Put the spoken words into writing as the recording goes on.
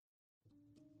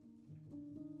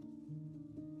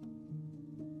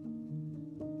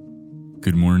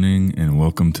Good morning and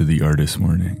welcome to the Artist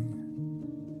Morning.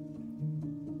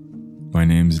 My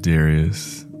name's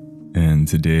Darius, and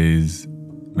today's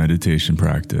meditation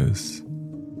practice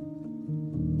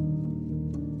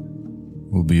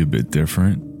will be a bit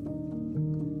different.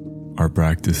 Our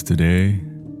practice today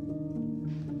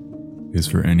is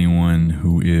for anyone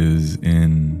who is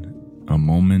in a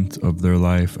moment of their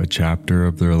life, a chapter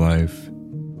of their life,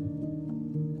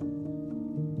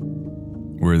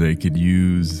 where they could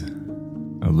use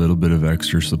a little bit of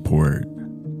extra support.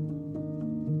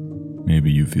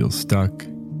 Maybe you feel stuck.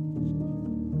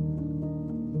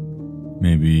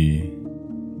 Maybe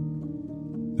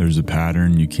there's a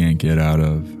pattern you can't get out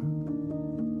of.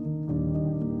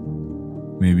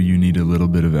 Maybe you need a little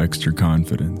bit of extra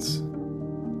confidence.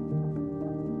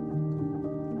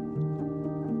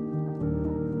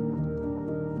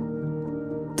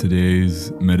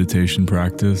 Today's meditation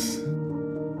practice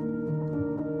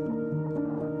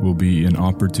will be an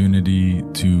opportunity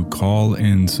to call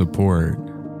in support.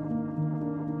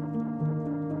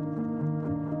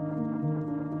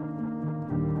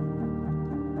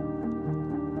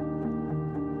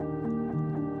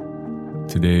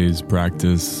 Today's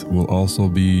practice will also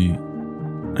be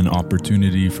an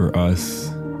opportunity for us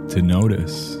to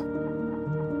notice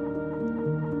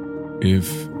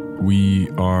if we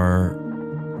are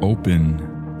open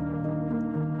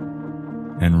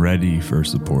and ready for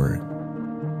support.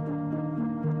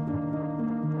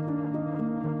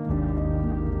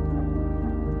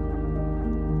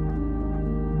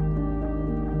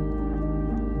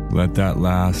 Let that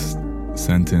last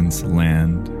sentence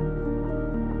land.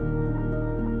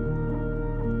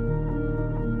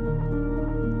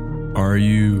 Are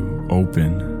you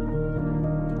open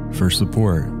for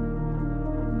support?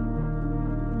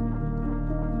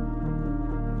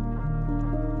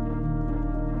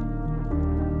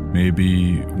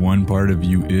 Maybe one part of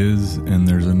you is, and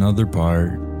there's another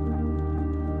part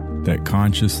that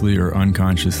consciously or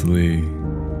unconsciously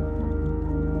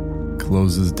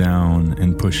closes down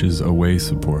and pushes away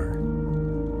support.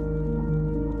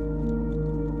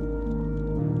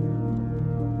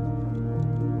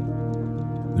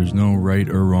 There's no right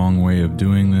or wrong way of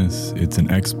doing this. It's an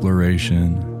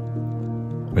exploration,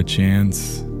 a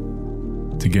chance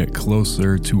to get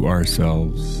closer to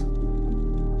ourselves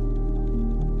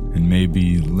and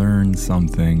maybe learn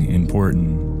something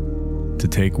important to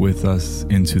take with us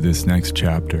into this next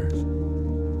chapter.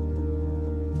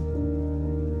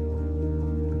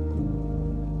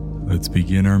 Let's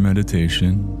begin our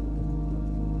meditation.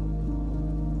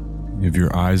 If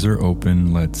your eyes are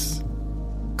open, let's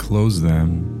close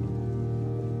them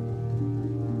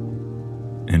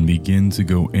and begin to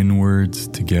go inwards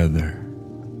together.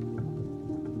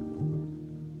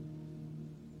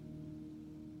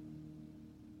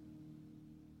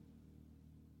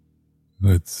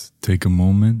 Let's take a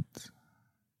moment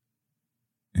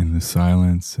in the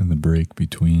silence and the break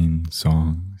between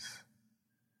songs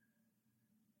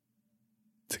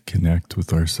to connect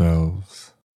with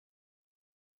ourselves.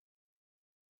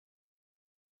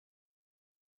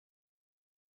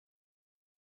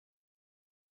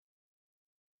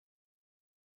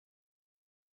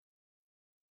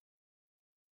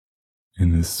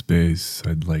 In this space,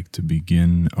 I'd like to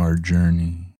begin our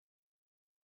journey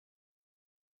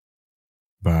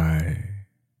by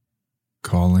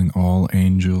calling all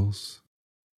angels,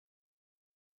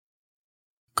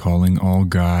 calling all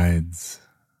guides,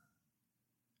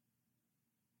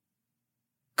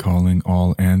 calling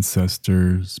all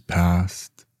ancestors,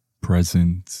 past,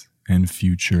 present, and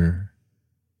future.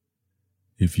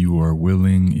 If you are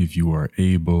willing, if you are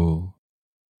able,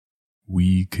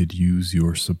 we could use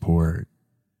your support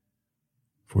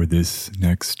for this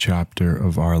next chapter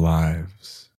of our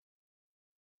lives.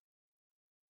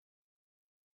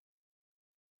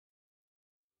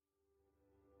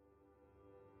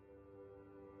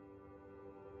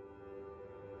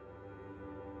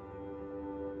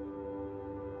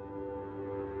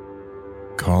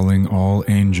 Calling all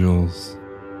angels,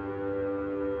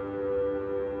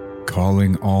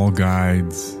 calling all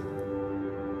guides,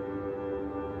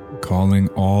 calling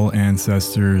all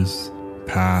ancestors,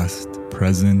 past,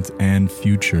 present, and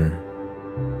future.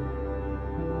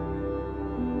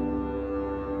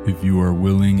 If you are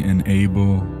willing and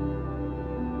able,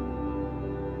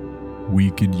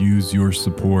 we could use your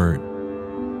support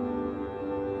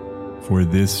for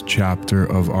this chapter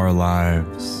of our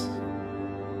lives.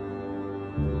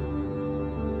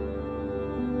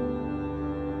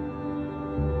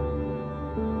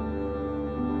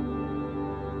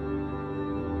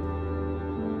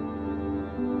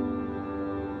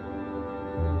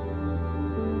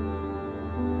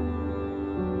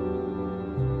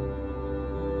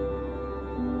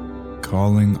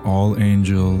 calling all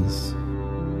angels,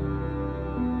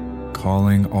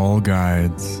 calling all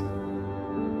guides,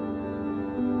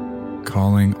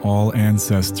 calling all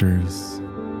ancestors,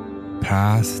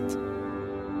 past,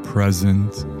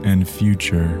 present, and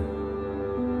future.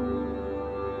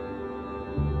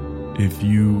 If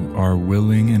you are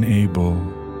willing and able,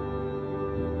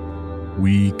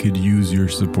 we could use your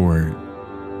support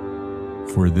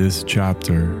for this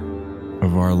chapter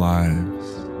of our lives.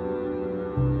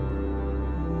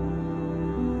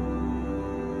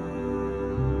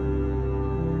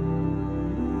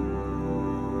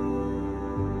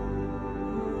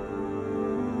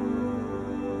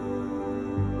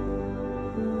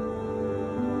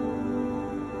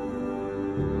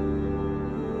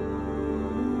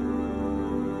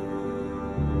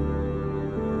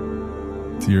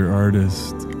 Dear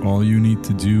artist, all you need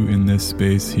to do in this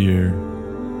space here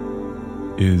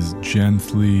is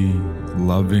gently,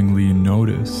 lovingly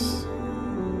notice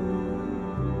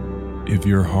if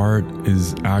your heart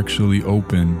is actually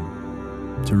open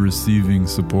to receiving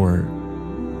support.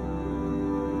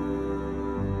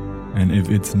 And if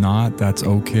it's not, that's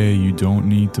okay. You don't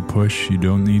need to push, you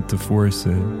don't need to force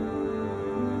it.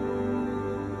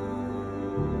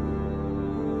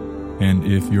 And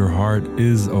if your heart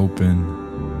is open,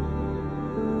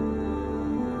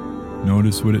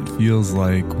 notice what it feels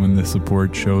like when the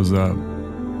support shows up.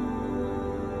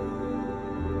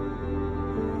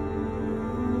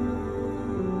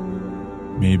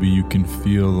 Maybe you can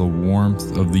feel the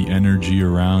warmth of the energy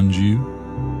around you.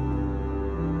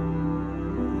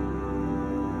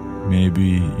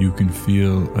 Maybe you can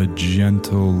feel a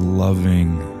gentle,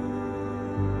 loving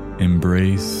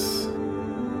embrace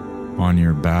on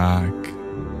your back.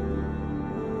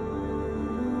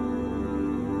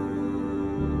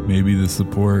 Maybe the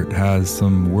support has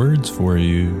some words for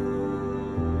you.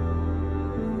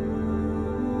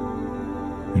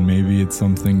 And maybe it's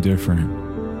something different.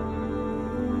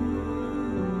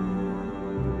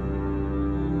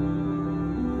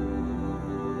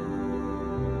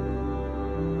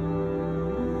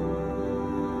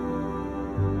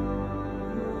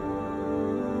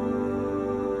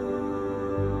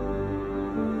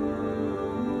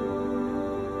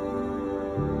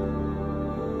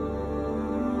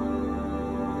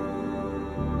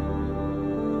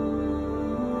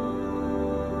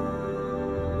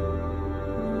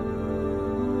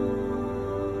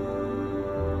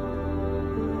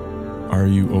 Are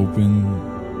you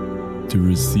open to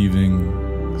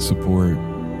receiving support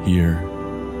here?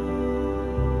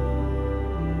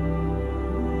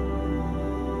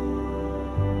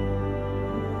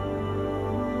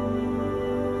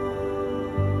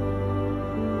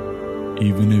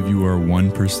 Even if you are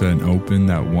 1% open,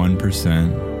 that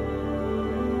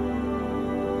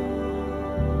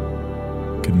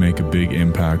 1% could make a big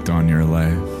impact on your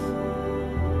life.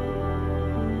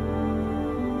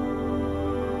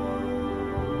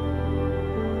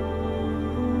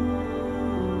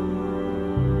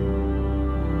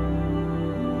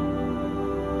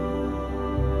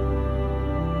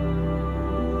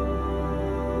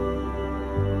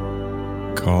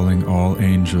 Calling all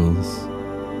angels,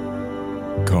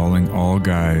 calling all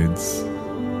guides,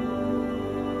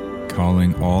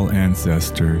 calling all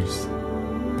ancestors,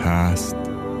 past,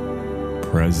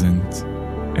 present,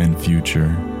 and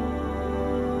future.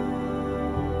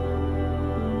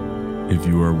 If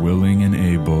you are willing and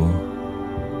able,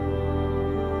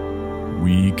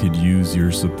 we could use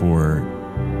your support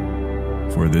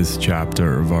for this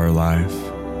chapter of our life.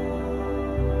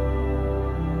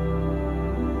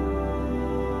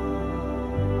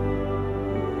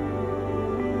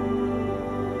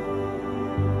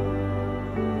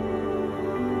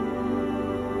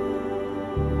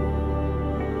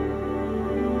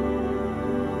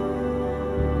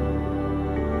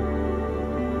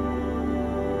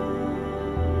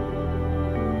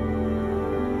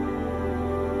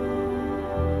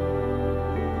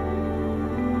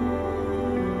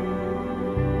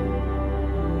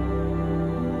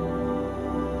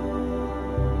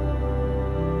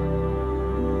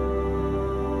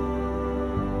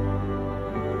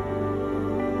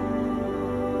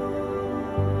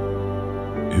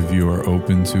 If you are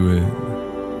open to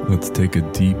it, let's take a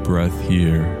deep breath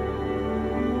here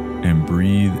and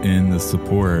breathe in the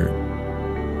support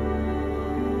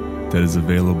that is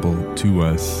available to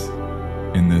us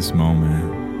in this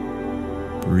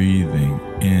moment. Breathing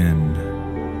in.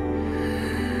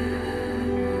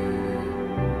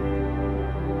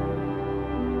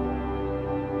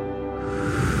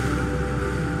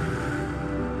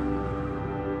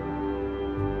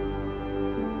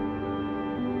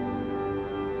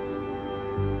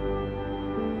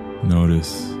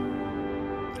 Notice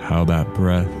how that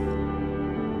breath,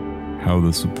 how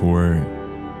the support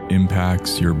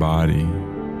impacts your body.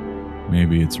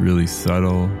 Maybe it's really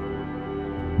subtle,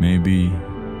 maybe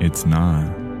it's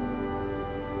not.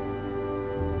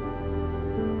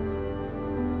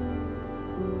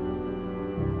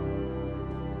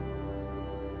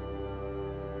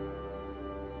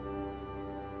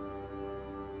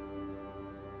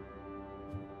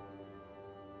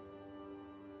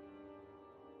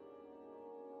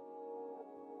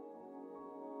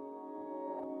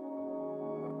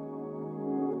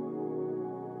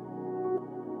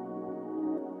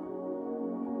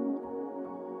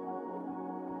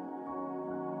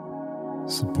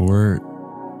 Support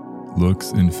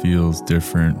looks and feels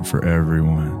different for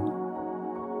everyone.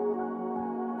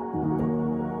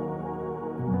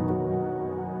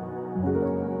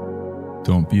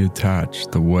 Don't be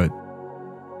attached to what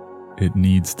it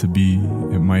needs to be.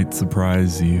 It might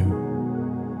surprise you.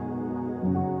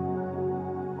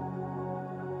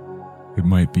 It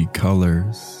might be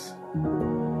colors.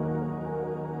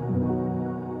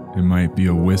 It might be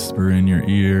a whisper in your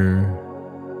ear.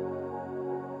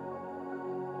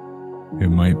 It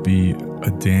might be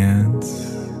a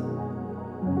dance.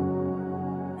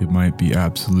 It might be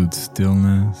absolute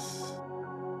stillness.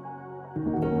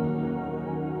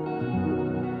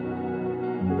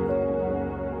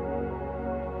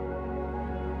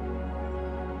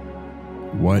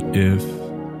 What if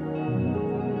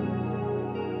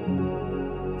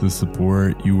the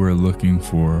support you were looking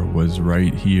for was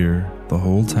right here the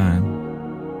whole time?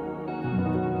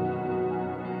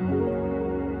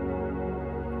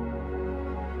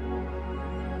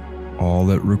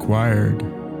 All it required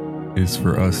is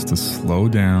for us to slow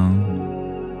down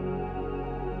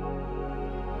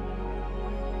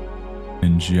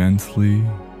and gently,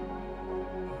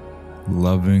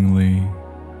 lovingly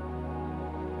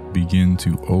begin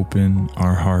to open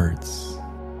our hearts.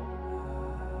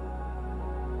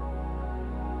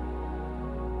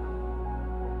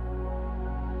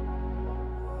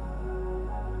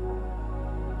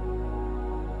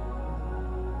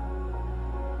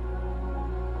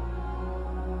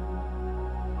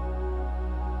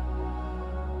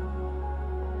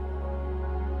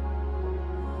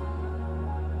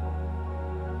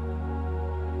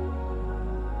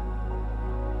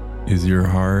 Is your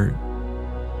heart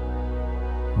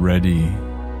ready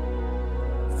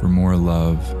for more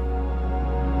love?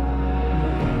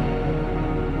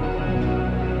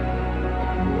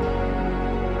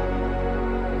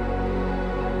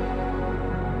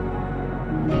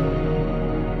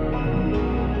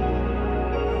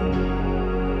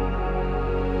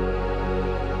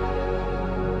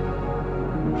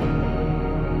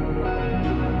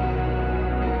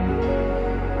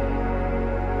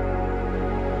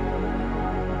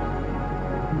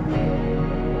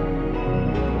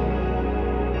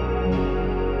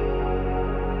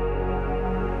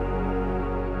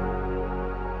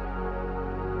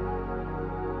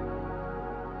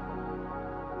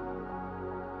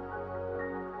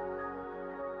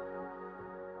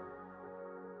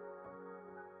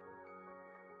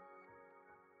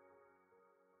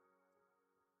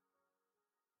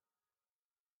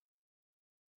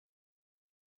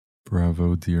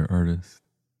 Bravo, dear artist.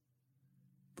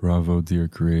 Bravo, dear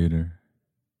creator.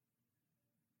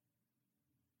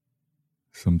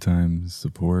 Sometimes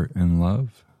support and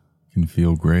love can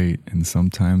feel great, and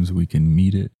sometimes we can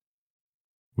meet it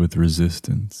with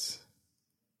resistance.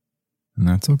 And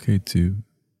that's okay too.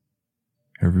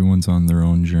 Everyone's on their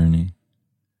own journey.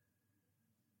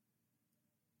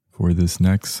 For this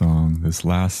next song, this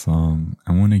last song,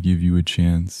 I want to give you a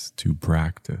chance to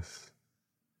practice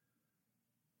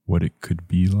what it could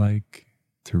be like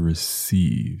to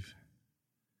receive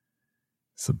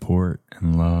support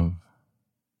and love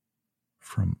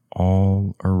from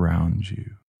all around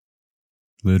you,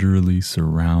 literally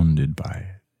surrounded by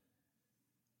it.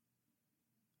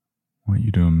 I want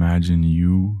you to imagine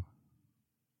you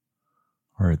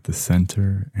are at the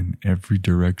center, and every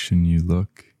direction you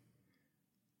look,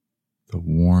 the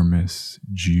warmest,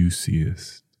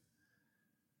 juiciest,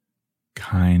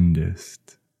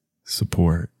 kindest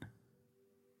support.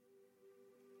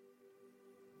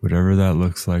 Whatever that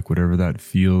looks like, whatever that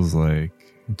feels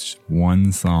like, it's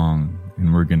one song,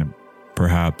 and we're going to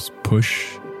perhaps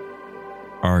push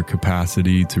our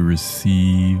capacity to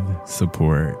receive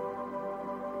support.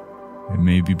 And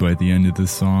maybe by the end of the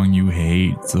song, you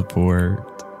hate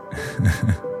support,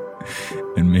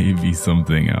 and maybe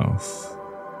something else.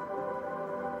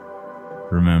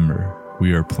 Remember,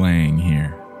 we are playing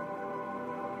here.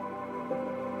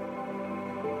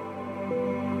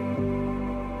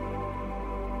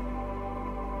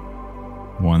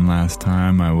 one last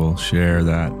time, I will share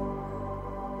that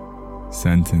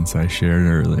sentence I shared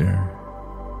earlier.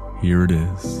 Here it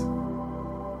is.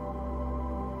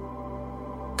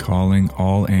 Calling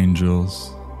all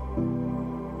angels,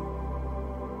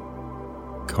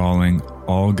 calling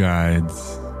all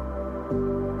guides,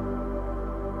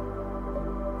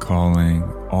 calling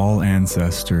all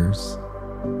ancestors,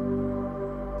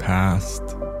 past,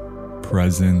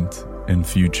 present, and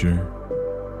future.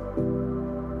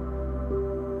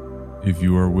 If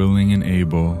you are willing and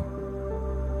able,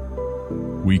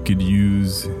 we could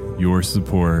use your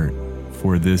support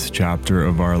for this chapter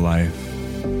of our life.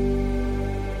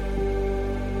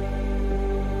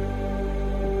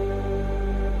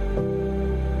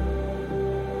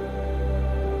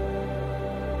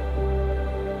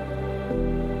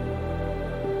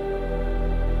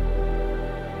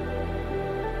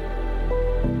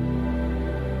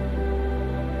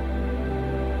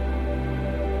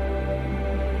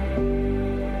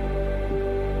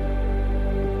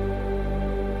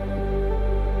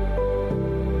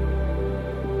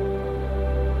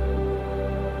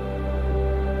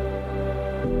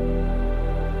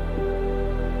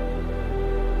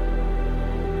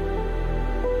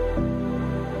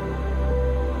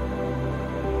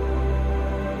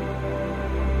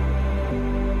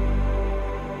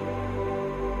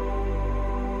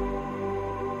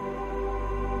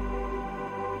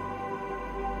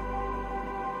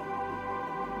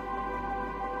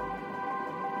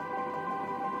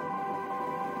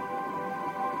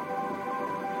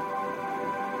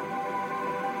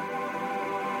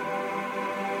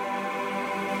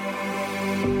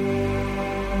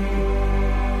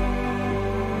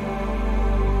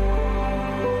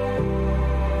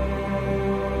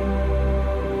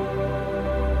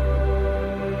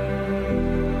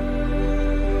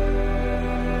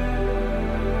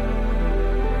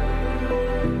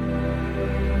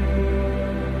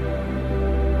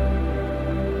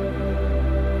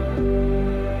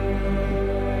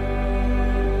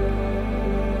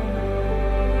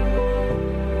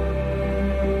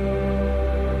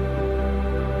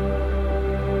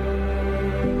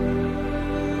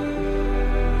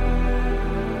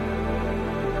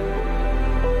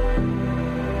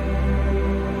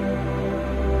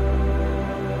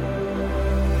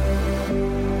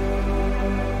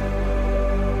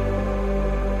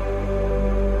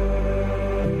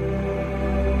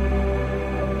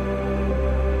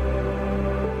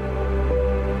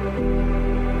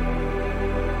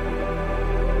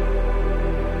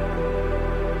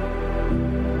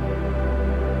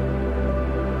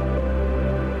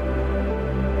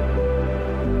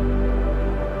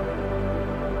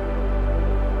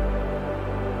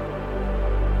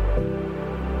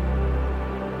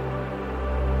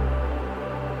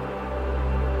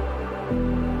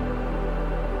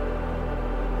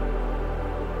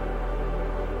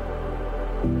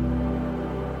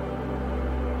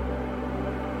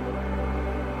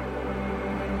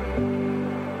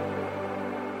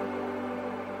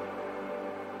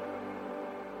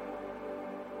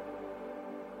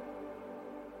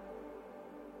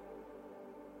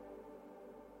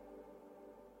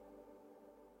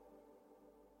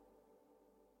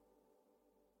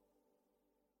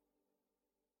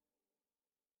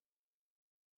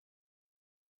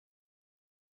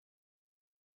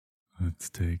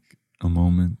 Let's take a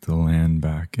moment to land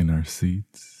back in our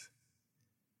seats,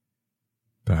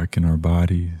 back in our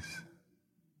bodies.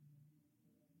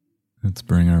 Let's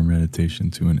bring our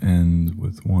meditation to an end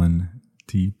with one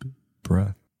deep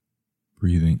breath,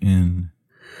 breathing in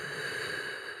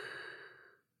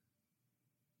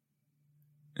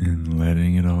and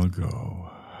letting it all go.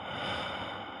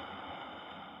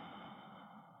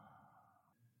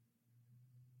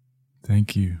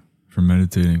 Thank you for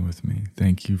meditating with me.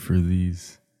 Thank you for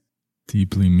these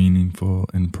deeply meaningful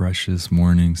and precious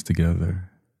mornings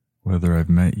together. Whether I've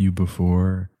met you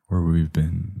before or we've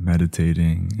been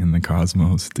meditating in the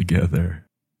cosmos together,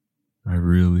 I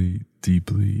really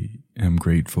deeply am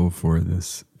grateful for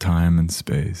this time and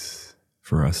space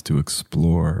for us to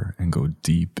explore and go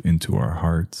deep into our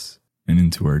hearts and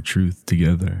into our truth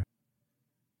together.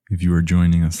 If you are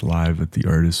joining us live at the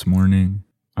Artist Morning,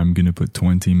 I'm going to put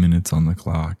 20 minutes on the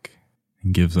clock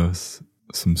and gives us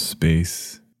some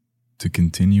space to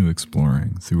continue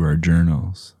exploring through our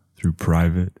journals, through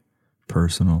private,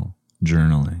 personal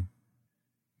journaling.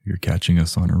 If you're catching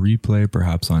us on a replay,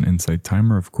 perhaps on Insight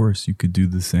Timer, of course, you could do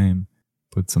the same.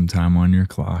 Put some time on your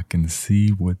clock and see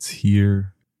what's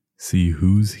here, see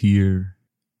who's here,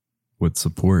 what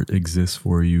support exists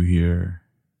for you here,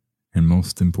 and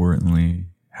most importantly,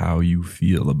 how you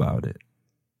feel about it.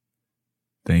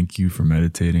 Thank you for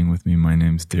meditating with me. My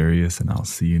name's Darius, and I'll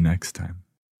see you next time.